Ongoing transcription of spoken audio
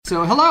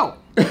So hello,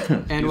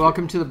 and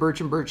welcome to the Birch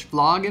and Birch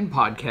vlog and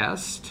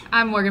podcast.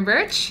 I'm Morgan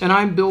Birch. And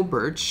I'm Bill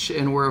Birch,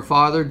 and we're a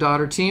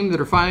father-daughter team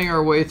that are finding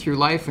our way through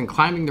life and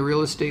climbing the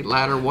real estate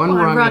ladder one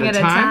rung at a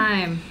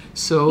time.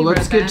 So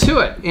let's get to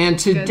it. And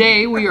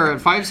today we are at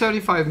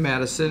 575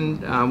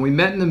 Madison. We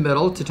met in the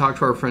middle to talk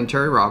to our friend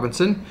Terry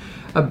Robinson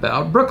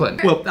about Brooklyn.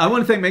 Well, I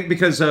want to thank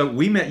because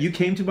we met. You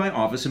came to my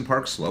office in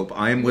Park Slope.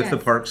 I am with the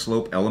Park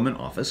Slope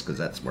Element office because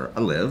that's where I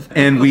live,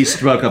 and we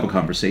struck up a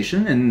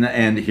conversation,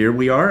 and here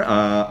we are.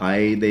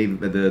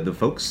 The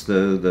folks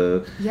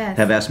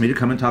have asked me to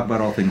come and talk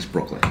about all things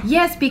Brooklyn.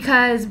 Yes,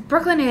 because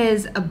Brooklyn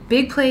is a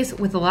big place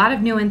with a lot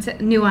of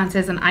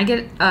nuances, and I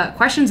get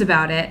questions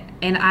about it,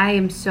 and I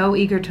am so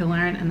eager to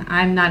learn. And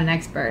I'm not an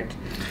expert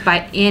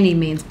by any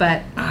means,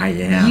 but I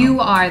am. You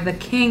are the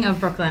king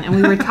of Brooklyn, and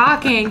we were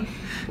talking.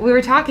 We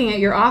were talking at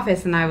your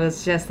office, and I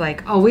was just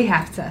like, oh, we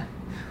have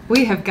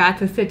got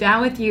to sit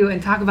down with you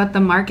and talk about the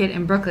market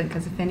in Brooklyn,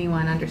 because if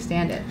anyone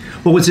understands it.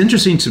 Well, what's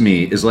interesting to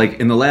me is, like,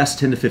 in the last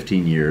 10 to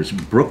 15 years,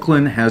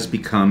 Brooklyn has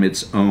become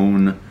its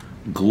own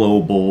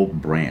global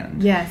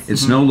brand. Yes.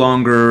 It's no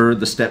longer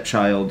the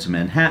stepchild to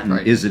Manhattan.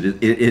 Right.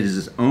 It is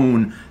its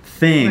own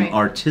thing, Right.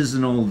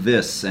 artisanal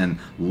this and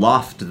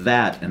loft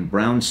that and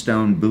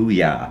brownstone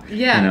booyah.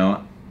 Yeah. You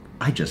know,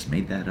 I just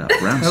made that up.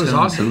 Brownstone That was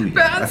awesome. booyah.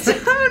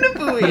 Brownstone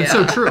booyah. It's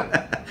so true.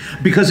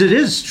 Because it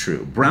is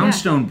true.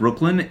 Brownstone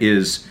Brooklyn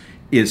is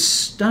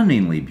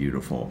stunningly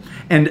beautiful.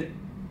 And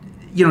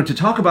you know, to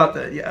talk about,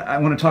 I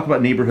want to talk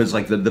about neighborhoods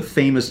like the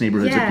famous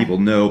neighborhoods that people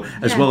know,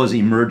 as well as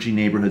emerging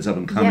neighborhoods, up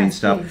and coming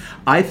stuff. Please.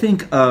 I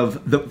think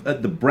of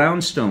the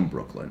Brownstone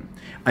Brooklyn.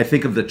 I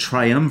think of the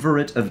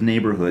triumvirate of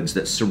neighborhoods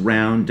that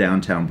surround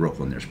downtown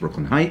Brooklyn. There's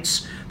Brooklyn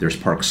Heights, there's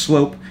Park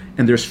Slope,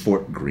 and there's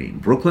Fort Greene.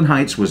 Brooklyn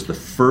Heights was the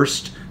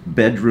first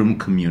bedroom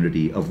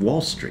community of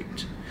Wall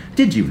Street.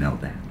 Did you know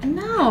that?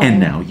 No. And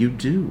now you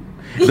do.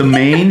 The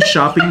main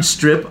shopping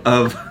strip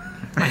of...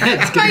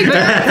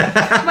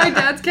 My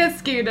dad's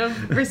cascade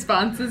of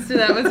responses to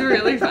that was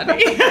really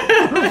funny.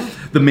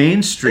 The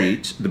main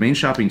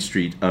shopping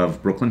street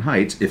of Brooklyn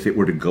Heights, if it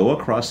were to go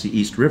across the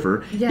East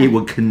River, it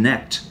would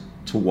connect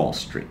to Wall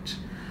Street.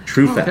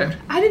 True fact.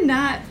 I didn't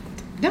know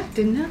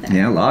that.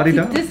 Yeah,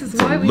 la-di-da. This is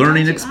It's why a we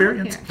learning got you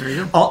experience. on There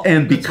you go.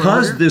 And That's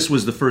because why this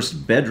was the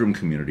first bedroom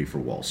community for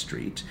Wall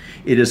Street,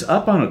 it is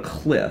up on a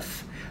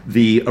cliff.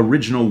 The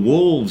original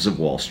wolves of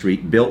Wall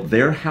Street built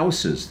their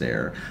houses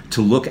there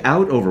to look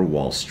out over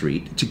Wall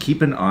Street, to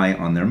keep an eye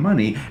on their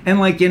money. And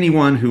like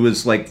anyone who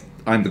is like,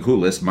 I'm the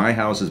coolest, my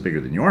house is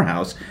bigger than your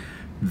house,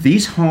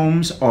 these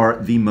homes are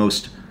the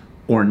most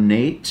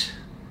ornate,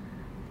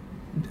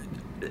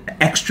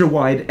 extra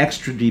wide,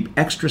 extra deep,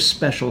 extra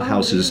special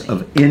houses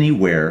of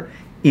anywhere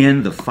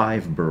in the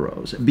 5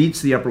 boroughs. It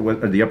beats the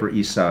Upper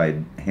East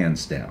Side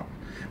hands down,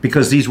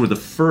 because these were the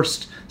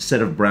first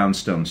set of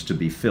brownstones to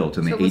be built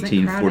in the So it wasn't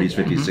 1840s, crowded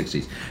 50s,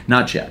 60s.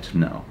 Not yet,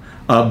 no.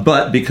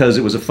 But because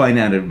it was a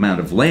finite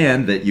amount of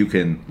land that you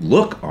can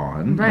look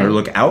on or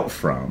look out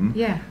from,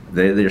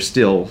 they're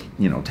still,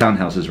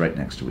 townhouses right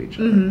next to each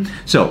other.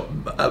 So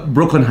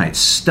Brooklyn Heights,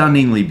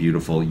 stunningly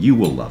beautiful. You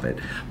will love it.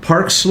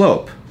 Park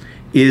Slope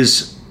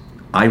is,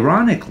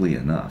 ironically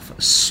enough,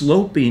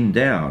 sloping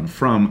down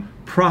from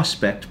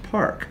Prospect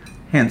Park,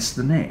 hence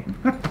the name.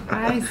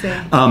 I see.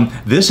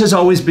 This has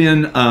always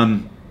been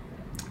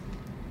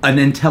an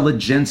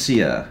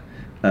intelligentsia,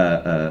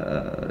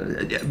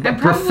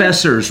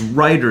 professors,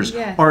 writers,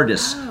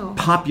 artists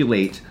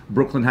populate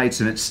Brooklyn Heights,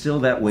 and it's still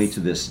that way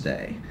to this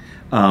day.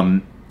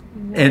 And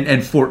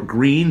Fort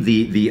Greene,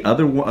 the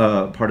other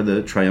part of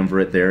the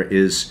triumvirate there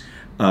is...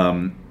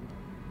 all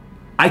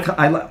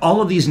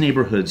of these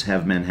neighborhoods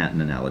have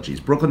Manhattan analogies.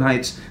 Brooklyn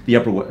Heights, the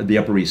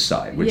Upper East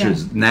Side, which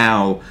is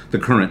now the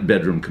current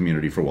bedroom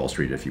community for Wall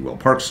Street, if you will.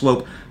 Park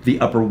Slope, the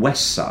Upper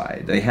West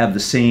Side. They have the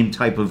same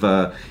type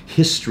of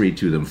history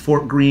to them.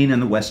 Fort Greene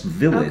and the West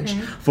Village.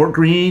 Okay. Fort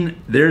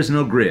Greene, there's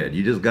no grid.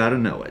 You just got to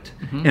know it.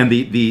 And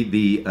the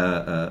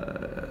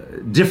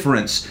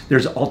difference,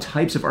 there's all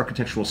types of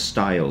architectural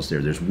styles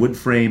there. There's wood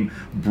frame,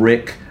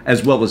 brick,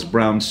 as well as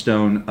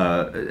brownstone.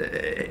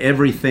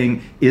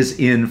 Everything is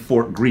in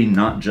Fort Greene,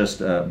 not just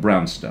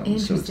brownstone.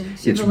 So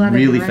it's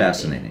really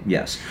fascinating.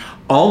 Yes.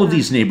 All of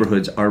these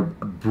neighborhoods are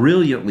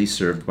brilliantly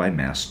served by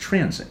mass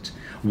transit,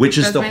 which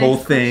is the whole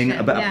thing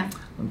about...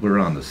 We're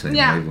on the same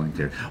wavelength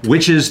there.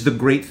 Which is the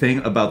great thing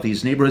about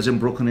these neighborhoods in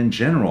Brooklyn in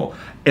general.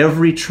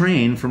 Every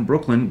train from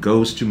Brooklyn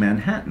goes to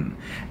Manhattan.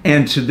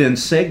 And to then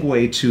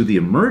segue to the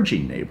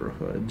emerging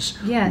neighborhoods,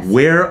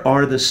 where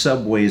are the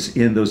subways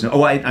in those...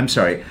 Oh, I'm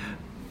sorry.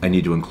 I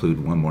need to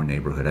include one more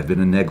neighborhood. I've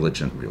been a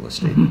negligent real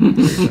estate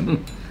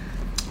agent.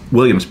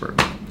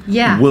 Williamsburg.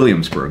 Yeah.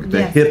 Williamsburg,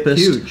 the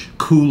hippest,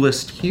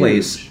 coolest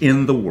place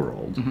in the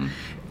world,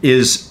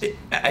 is...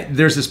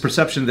 There's this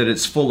perception that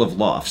it's full of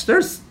lofts.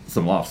 There's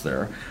some lofts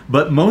there,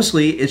 but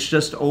mostly it's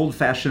just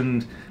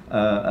old-fashioned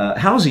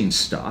housing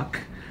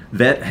stock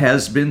that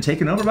has been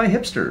taken over by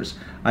hipsters.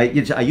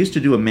 I used to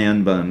do a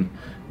man bun,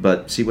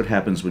 but see what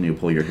happens when you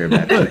pull your hair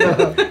back.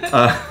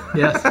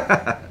 Yes.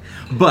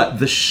 But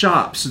the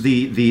shops,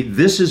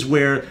 this is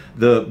where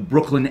the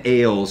Brooklyn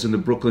ales and the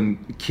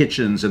Brooklyn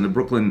kitchens and the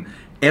Brooklyn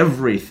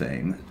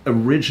everything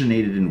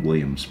originated in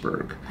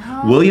Williamsburg.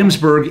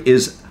 Williamsburg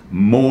is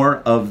more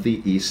of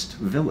the East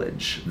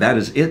Village. That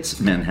is its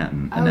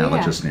Manhattan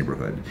analogous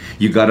neighborhood.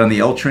 You got on the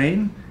L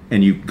train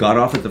and you got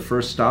off at the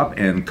first stop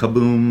and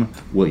kaboom,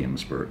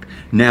 Williamsburg.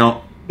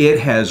 Now, it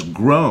has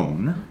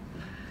grown.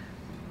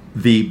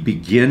 The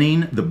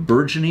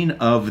burgeoning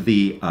of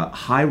the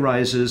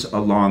high-rises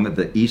along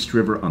the East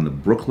River on the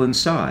Brooklyn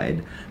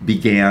side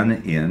began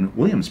in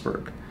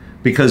Williamsburg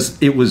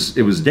because it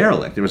was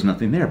derelict. There was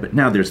nothing there. But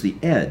now there's the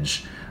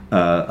Edge.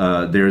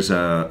 There's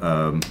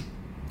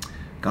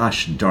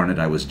gosh darn it,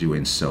 I was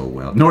doing so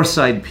well.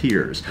 Northside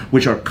Piers,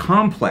 which are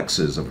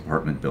complexes of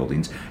apartment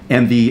buildings,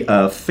 and the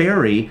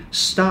ferry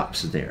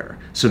stops there.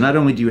 So not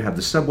only do you have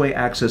the subway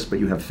access, but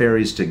you have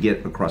ferries to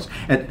get across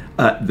and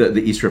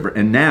the East River.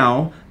 And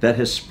now that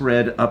has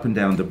spread up and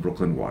down the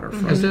Brooklyn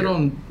waterfront. Is that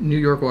on New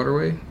York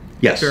Waterway?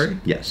 Yes. Ferry?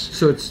 Yes.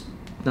 So it's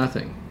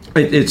nothing.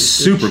 It's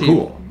super cheap.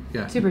 cool.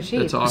 Yeah. Super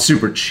cheap. It's awesome.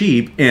 Super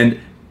cheap,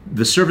 and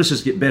the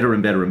services get better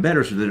and better and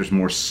better, so there's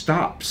more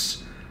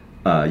stops.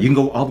 You can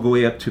go all the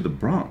way up to the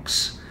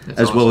Bronx,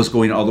 as well as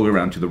going all the way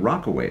around to the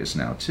Rockaways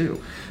now too.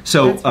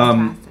 So,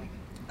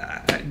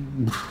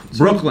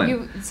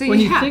 Brooklyn. When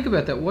you think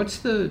about that, what's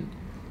the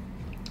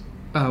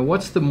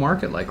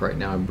market like right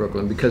now in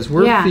Brooklyn? Because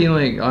we're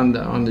feeling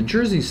on the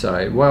Jersey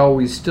side, while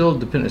we still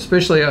depend,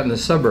 especially out in the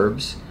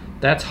suburbs,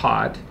 that's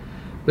hot.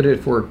 But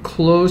if we're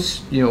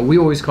close, we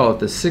always call it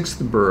the sixth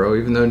borough,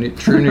 even though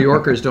true New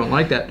Yorkers don't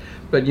like that.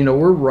 But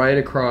we're right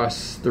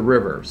across the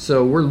river,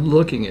 so we're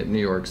looking at New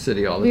York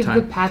City all the time. We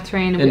have the PATH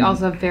train, and we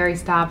also have ferry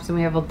stops, and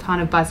we have a ton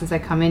of buses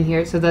that come in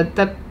here. So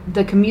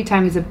the commute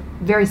time is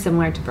very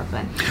similar to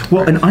Brooklyn.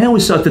 Well, and I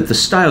always thought that the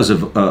styles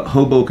of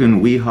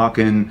Hoboken,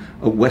 Weehawken,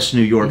 West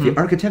New York, the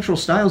architectural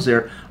styles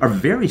there are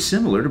very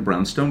similar to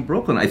Brownstone,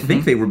 Brooklyn. I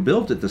think they were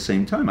built at the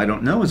same time. I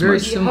don't know as very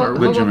much. Similar.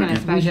 Hoboken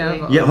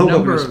especially. We have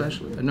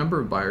Hoboken a number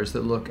of buyers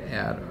that look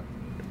at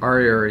our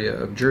area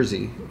of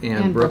Jersey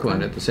and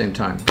Brooklyn at the same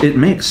time. It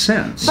makes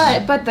sense.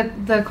 But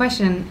the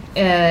question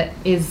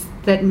is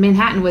that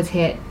Manhattan was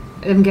hit.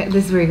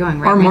 This is where you're going,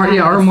 right?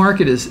 Our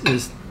market is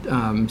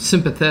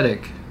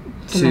sympathetic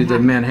to the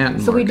Manhattan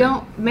so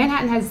market.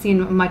 Manhattan has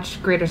seen a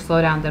much greater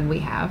slowdown than we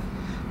have,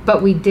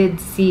 but we did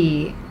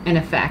see an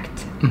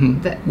effect.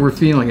 We're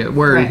feeling it.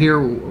 Where here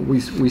we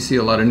see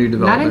a lot of new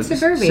development. Not in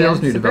suburbia. Sales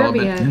new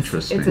development.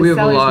 Interesting. It's a we have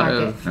a lot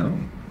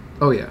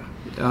market.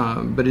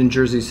 But in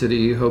Jersey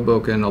City,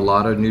 Hoboken, a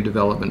lot of new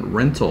development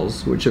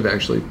rentals, which have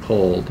actually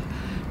pulled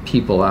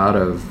people out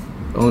of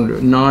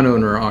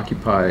non-owner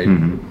occupied.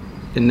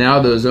 And now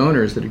those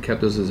owners that had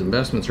kept those as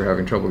investments are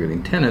having trouble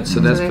getting tenants, so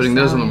that's putting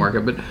those on the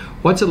market. But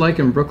what's it like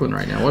in Brooklyn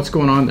right now? What's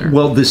going on there?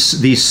 Well,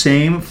 these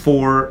same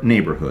four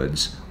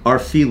neighborhoods are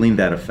feeling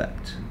that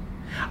effect.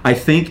 I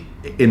think,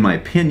 in my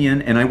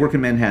opinion, and I work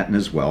in Manhattan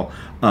as well,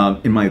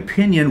 in my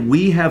opinion,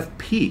 we have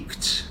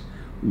peaked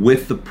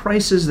with the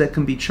prices that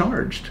can be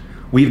charged.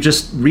 We've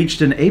just reached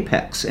an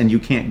apex, and you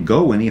can't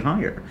go any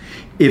higher.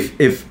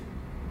 If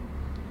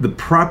the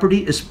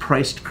property is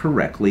priced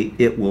correctly,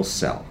 it will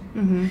sell.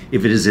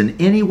 If it is in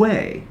any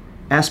way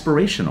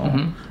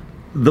aspirational,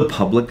 the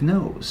public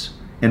knows,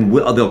 and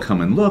they'll come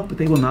and look, but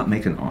they will not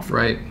make an offer.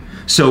 Right.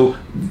 So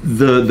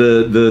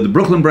the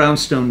Brooklyn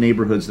Brownstone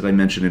neighborhoods that I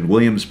mentioned in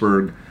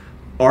Williamsburg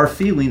are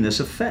feeling this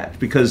effect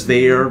because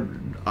they are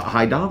a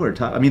high dollar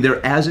type. I mean,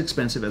 they're as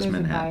expensive as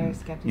Manhattan.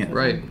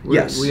 Right.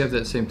 Yes. We have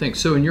that same thing.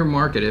 So in your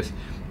market,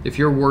 if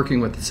you're working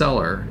with the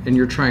seller and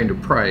you're trying to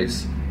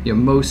price,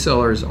 most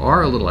sellers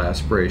are a little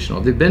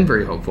aspirational. They've been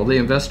very hopeful. They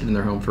invested in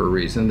their home for a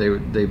reason.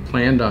 They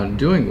planned on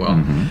doing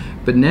well.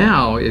 But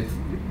now,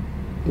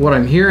 what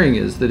I'm hearing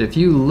is that if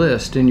you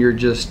list and you're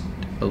just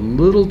a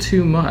little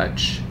too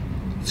much,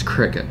 it's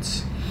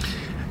crickets.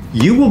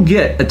 You will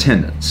get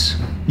attendance.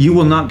 You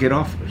will not get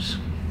offers.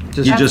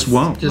 You just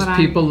won't. Just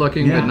people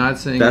looking but not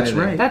saying That's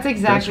anything. right. That's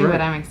exactly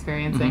what I'm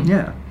experiencing.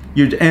 Yeah.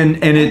 And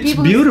it's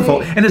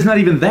beautiful. And it's not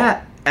even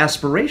that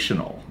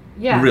aspirational.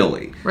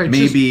 Really. Right.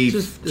 Maybe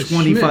just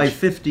 25,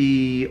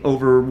 50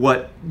 over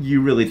what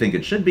you really think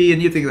it should be,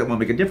 and you think that won't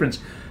make a difference.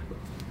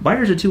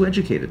 Buyers are too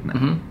educated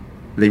now.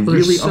 They really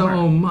are. There's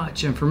so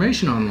much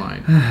information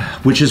online.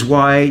 Which is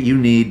why you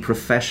need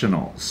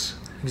professionals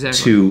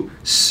to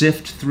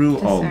sift through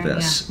all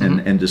this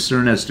and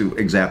discern as to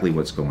exactly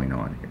what's going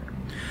on here.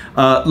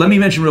 Let me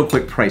mention real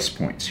quick price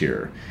points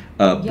here.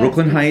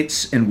 Brooklyn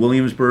Heights and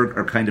Williamsburg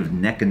are kind of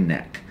neck and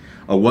neck.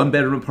 A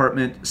one-bedroom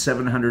apartment,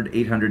 $700,000,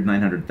 $800,000,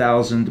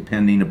 $900,000,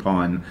 depending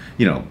upon,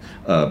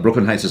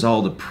 Brooklyn Heights is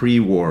all the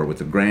pre-war with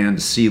the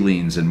grand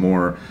ceilings and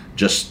more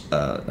just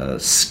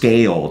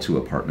scale to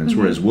apartments,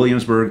 whereas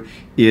Williamsburg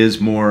is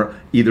more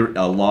either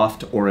a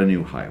loft or a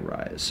new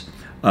high-rise.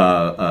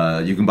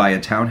 You can buy a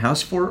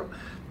townhouse for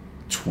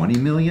 $20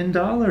 million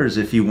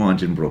if you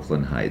want in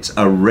Brooklyn Heights.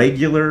 A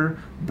regular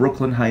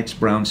Brooklyn Heights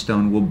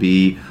brownstone will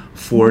be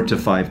 4 to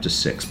 5 to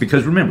 6.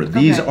 Because remember,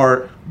 these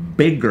are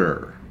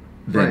bigger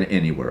than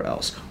anywhere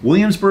else.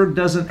 Williamsburg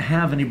doesn't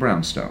have any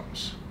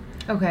brownstones.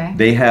 Okay.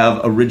 They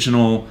have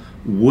original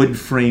wood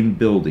frame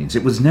buildings.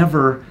 It was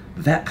never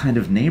that kind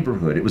of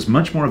neighborhood. It was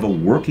much more of a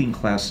working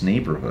class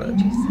neighborhood.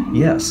 Interesting.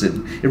 Yes, it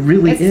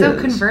really is. It's so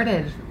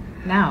converted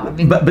now. I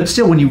mean, but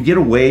still, when you get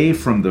away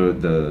from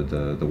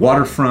the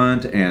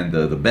waterfront and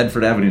the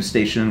Bedford Avenue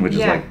station, which is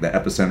like the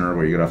epicenter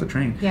where you get off the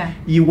train,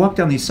 you walk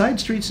down these side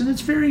streets and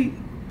it's very,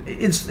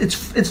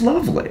 it's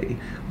lovely,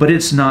 but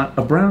it's not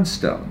a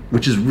brownstone,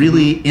 which is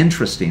really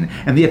interesting.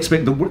 And the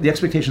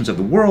expectations of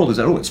the world is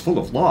that, oh, it's full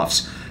of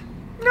lofts.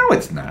 No,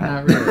 it's not.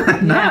 Not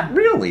really. Not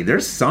really.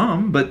 There's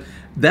some, but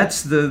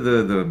that's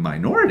the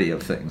minority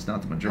of things,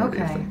 not the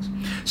majority of things.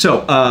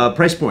 So,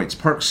 price points.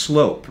 Park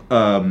Slope.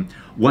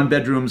 One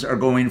bedrooms are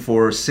going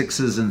for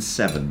 6s and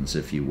 7s,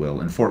 if you will,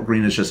 and Fort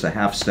Greene is just a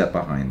half step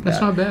behind that.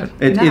 That's not bad.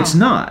 It's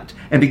not.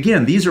 And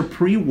again, these are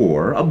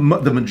pre-war.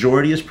 The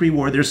majority is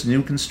pre-war. There's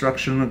new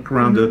construction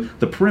around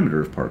the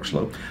perimeter of Park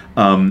Slope.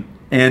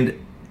 And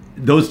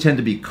those tend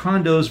to be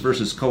condos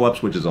versus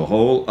co-ops, which is a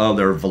whole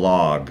other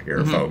vlog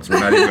here, folks. We're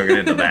not even going to get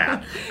into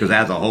that, because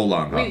that's a whole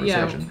long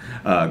conversation.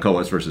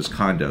 Co-ops versus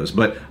condos.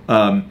 But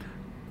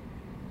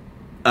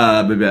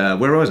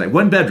where was I?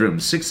 One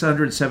bedroom,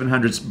 600,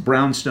 700s,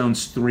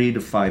 brownstones, 3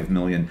 to 5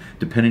 million,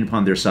 depending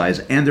upon their size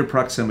and their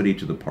proximity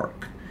to the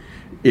park.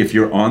 If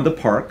you're on the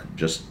park,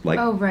 just like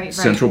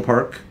Central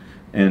Park,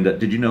 and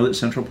did you know that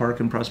Central Park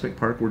and Prospect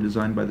Park were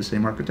designed by the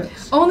same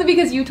architects? Only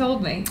because you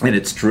told me. And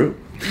it's true.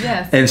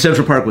 Yes. And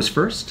Central Park was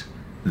first.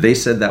 They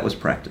said that was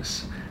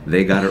practice.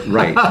 They got it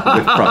right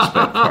with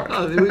Prospect Park.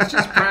 It was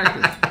just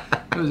practice.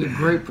 It was a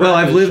great practice. Well,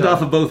 I've lived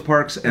off of both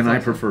parks, and I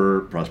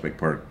prefer Prospect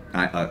Park.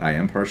 I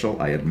am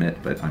partial, I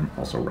admit, but I'm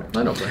also right.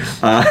 I don't blame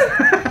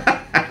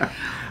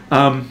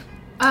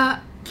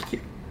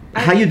you.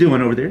 How you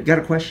doing over there? Got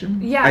a question?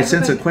 Yeah. I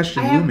sense a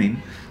question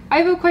looming. I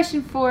have a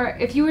question for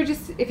if you're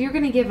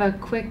going to give a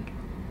quick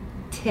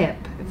tip,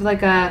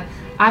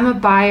 I'm a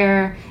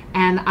buyer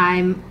and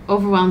I'm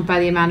overwhelmed by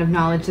the amount of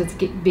knowledge that's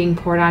being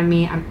poured on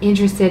me. I'm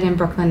interested in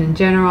Brooklyn in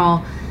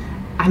general.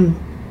 I'm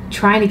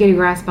trying to get a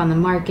grasp on the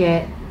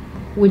market.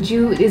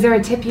 Is there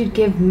a tip you'd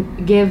give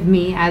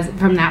me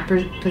from that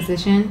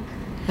position?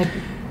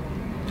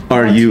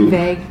 Are you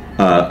vague?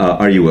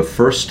 Are you a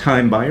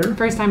first-time buyer?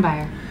 First-time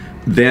buyer.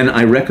 Then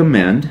I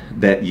recommend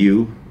that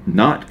you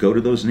not go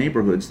to those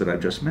neighborhoods that I've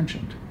just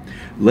mentioned.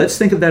 Let's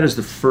think of that as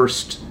the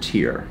first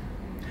tier.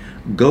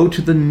 Go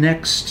to the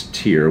next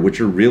tier, which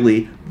are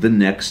really the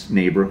next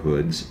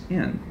neighborhoods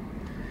in.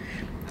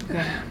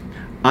 Okay.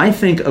 I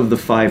think of the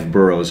 5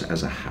 boroughs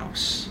as a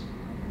house.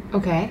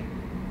 Okay.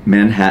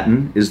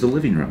 Manhattan is the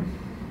living room.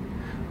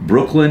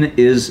 Brooklyn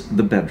is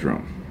the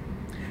bedroom.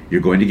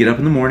 You're going to get up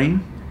in the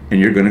morning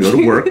and you're going to go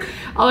to work.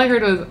 All I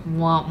heard was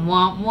womp,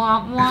 womp,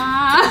 womp,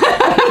 womp.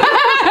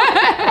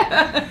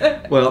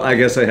 Well, I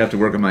guess I have to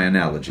work on my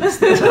analogies.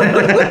 But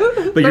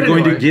you're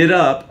going to get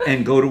up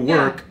and go to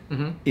work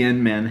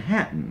in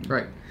Manhattan.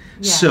 Right.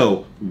 Yeah.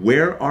 So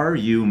where are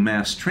you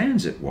mass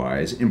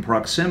transit-wise in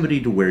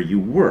proximity to where you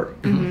work?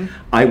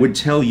 I would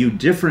tell you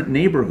different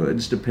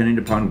neighborhoods depending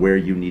upon where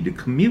you need to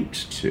commute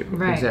to.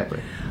 Right. Exactly.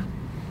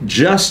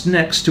 Just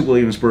next to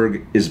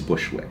Williamsburg is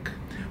Bushwick,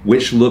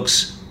 which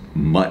looks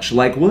much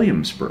like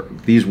Williamsburg.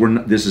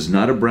 This is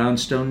not a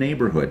brownstone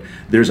neighborhood.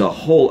 There's a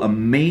whole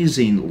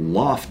amazing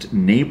loft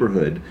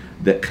neighborhood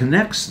that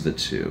connects the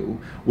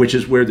two, which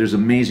is where there's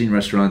amazing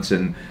restaurants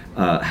and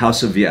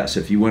House of Yes.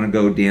 If you want to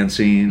go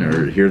dancing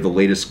or hear the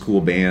latest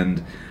cool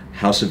band,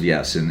 House of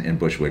Yes in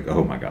Bushwick.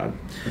 Oh my God.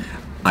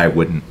 I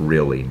wouldn't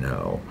really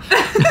know.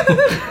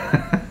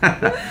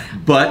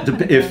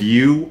 But if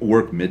you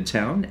work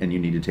Midtown and you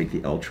need to take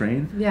the L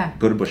train,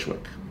 go to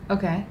Bushwick.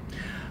 Okay.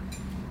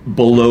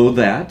 Below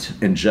that,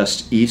 and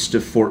just east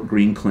of Fort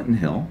Greene, Clinton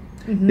Hill,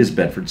 is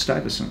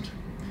Bedford-Stuyvesant,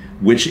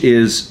 which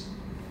is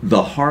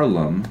the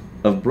Harlem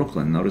of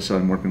Brooklyn. Notice how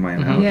I'm working my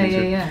analogies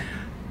here. Yeah.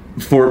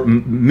 For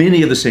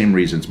many of the same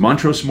reasons.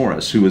 Montrose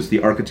Morris, who was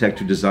the architect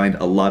who designed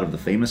a lot of the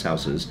famous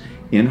houses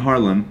in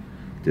Harlem,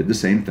 did the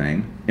same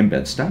thing in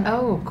Bed-Stuy.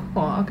 Oh,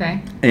 cool.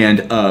 Okay.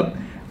 And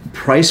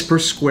price per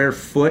square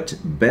foot,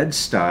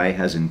 Bed-Stuy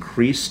has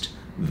increased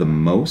the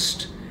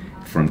most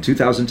from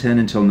 2010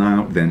 until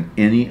now than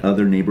any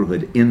other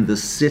neighborhood in the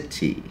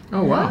city.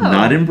 Oh, wow.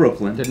 Not in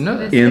Brooklyn. Didn't know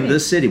that. In the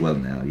city. Well,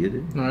 now you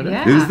did. No, I didn't.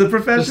 Yeah. Who's the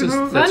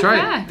professional? That's Fun right.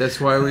 fact.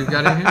 That's why we've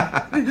got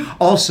him here.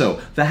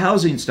 Also, the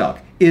housing stock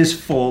is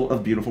full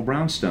of beautiful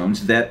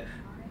brownstones that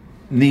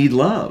need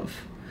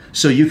love.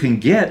 So you can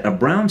get a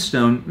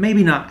brownstone,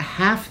 maybe not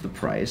half the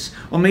price,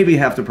 or maybe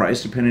half the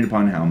price depending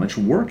upon how much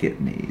work it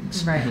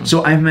needs. Right.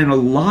 So I've met a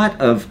lot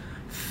of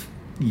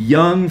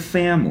young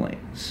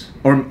families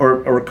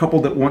or a couple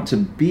that want to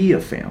be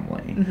a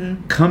family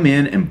come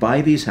in and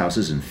buy these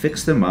houses and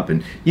fix them up,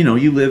 and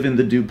you live in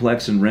the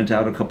duplex and rent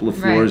out a couple of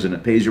floors and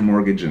it pays your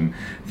mortgage, and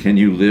can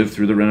you live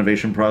through the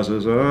renovation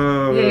process?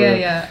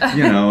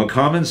 A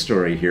common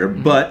story here.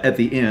 But at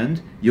the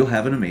end you'll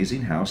have an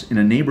amazing house in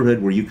a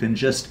neighborhood where you can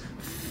just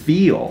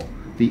feel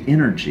the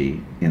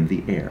energy in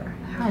the air.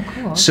 Oh,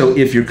 cool. So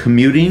if you're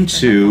commuting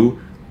to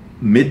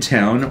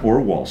Midtown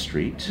or Wall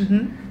Street,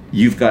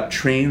 you've got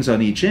trains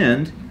on each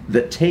end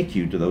that take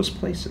you to those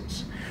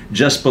places.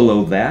 Just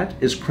below that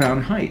is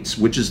Crown Heights,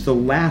 which is the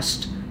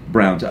last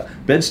brownstone.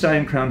 Bed-Stuy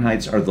and Crown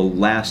Heights are the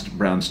last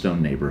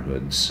brownstone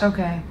neighborhoods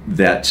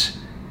that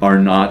are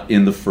not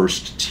in the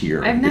first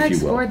tier. I've not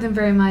explored them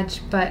very much,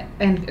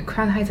 and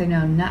Crown Heights I know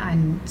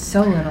I'm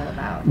so little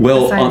about.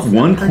 Well,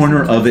 one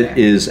corner of it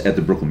is at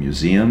the Brooklyn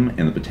Museum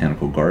and the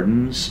Botanical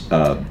Gardens.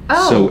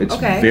 So it's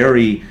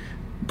very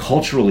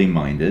culturally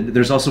minded.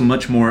 There's also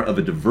much more of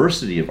a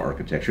diversity of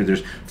architecture.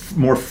 There's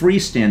more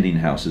freestanding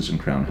houses in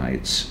Crown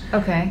Heights.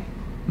 Okay.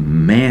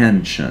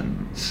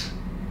 Mansions.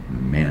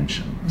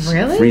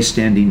 Really?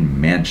 Freestanding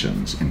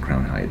mansions in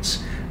Crown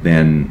Heights.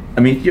 Then,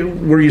 I mean,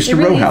 we're used to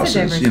row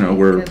houses,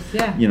 where,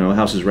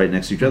 houses right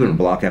next to each other,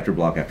 block after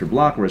block after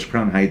block, whereas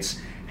Crown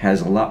Heights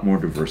has a lot more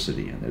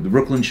diversity in there. The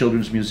Brooklyn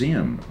Children's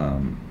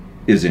Museum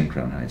is in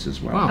Crown Heights as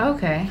well. Wow.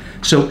 Okay.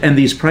 So, and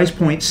these price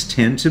points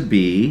tend to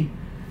be,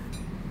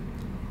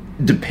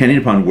 depending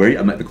upon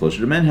where the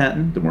closer to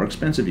Manhattan, the more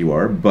expensive you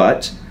are,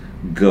 but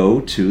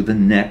go to the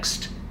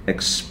next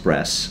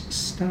express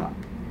stop.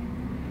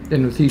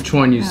 And with each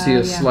one, you see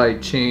a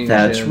slight change.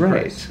 That's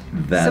right.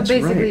 So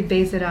basically,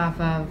 base it off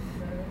of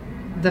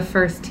the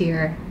first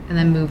tier and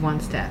then move one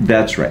step.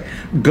 That's right.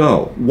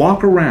 Go,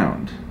 walk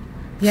around.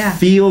 Yeah.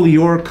 Feel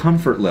your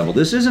comfort level.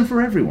 This isn't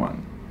for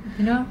everyone.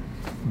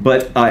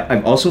 But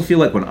I also feel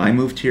like when I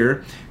moved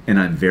here, and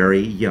I'm very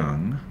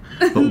young,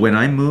 but when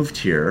I moved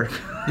here,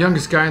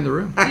 youngest guy in the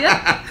room.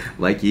 Yeah.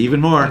 Like you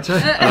even more. That's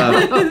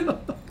right.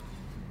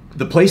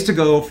 The place to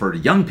go for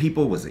young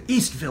people was the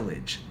East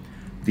Village.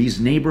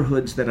 These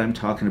neighborhoods that I'm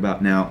talking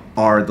about now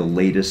are the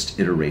latest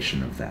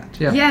iteration of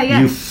that. Yeah.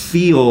 You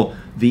feel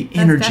the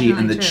energy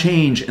and the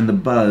change and the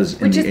buzz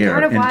in the air. Which is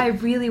part of why I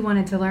really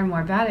wanted to learn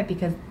more about it,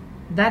 because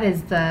that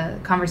is the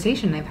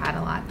conversation they've had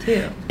a lot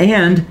too.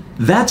 And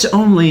that's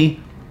only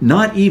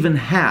not even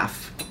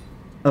half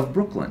of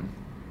Brooklyn.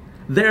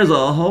 There's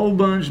a whole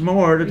bunch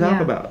more to talk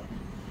about.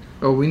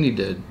 Oh,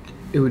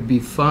 it would be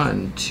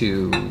fun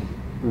to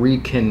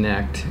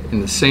reconnect in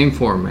the same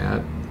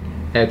format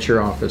at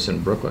your office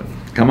in Brooklyn.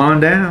 Come on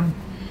down.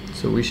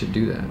 So we should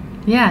do that.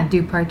 Yeah,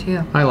 do part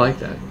 2. I like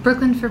that.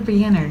 Brooklyn for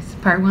Beginners,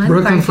 part 1.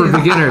 Brooklyn part for 2.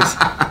 Beginners.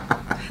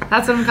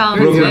 That's what I'm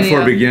calling it. Brooklyn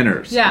for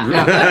Beginners. Yeah.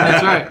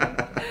 That's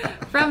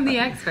right. From the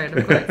expert,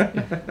 of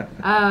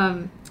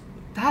course.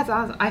 That's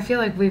awesome. I feel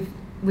like we've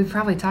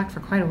probably talked for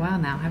quite a while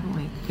now, haven't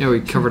we? Yeah,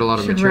 we covered a lot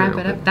of material. Should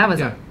wrap it up. That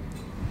was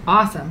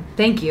awesome.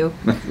 Thank you.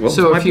 Well,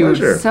 so if you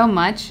so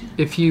much.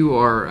 If you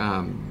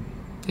are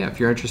if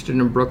you're interested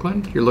in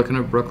Brooklyn, you're looking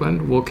at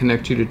Brooklyn, we'll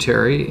connect you to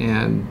Terry,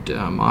 and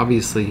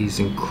obviously he's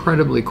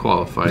incredibly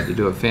qualified to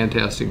do a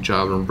fantastic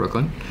job in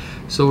Brooklyn.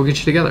 So we'll get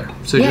you together.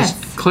 So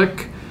just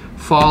click,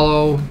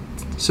 follow,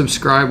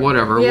 subscribe,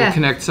 whatever. We'll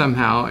connect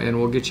somehow, and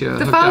we'll get you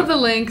hooked follow up. the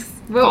links.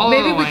 Well,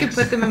 maybe we could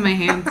put them in my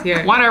hands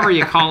here. Whatever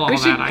you call all that. We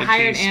should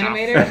hire an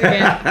animator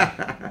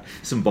again.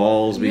 Some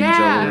balls being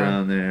shoveled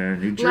around there.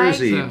 New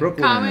Jersey,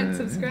 Brooklyn. Comment,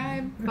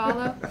 subscribe,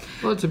 follow.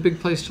 Well, it's a big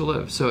place to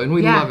live, and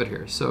we love it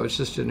here. So it's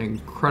just an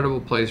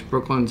incredible place.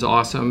 Brooklyn's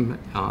awesome.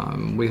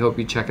 We hope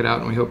you check it out,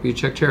 and we hope you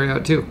check Terry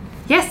out too.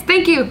 Yes,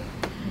 thank you.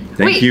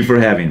 Thank you for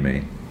having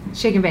me.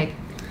 Shake and bake.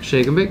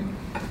 Shake and bake.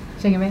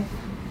 Shake and bake.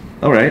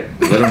 All right.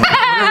 Whatever the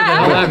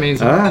hell that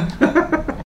means.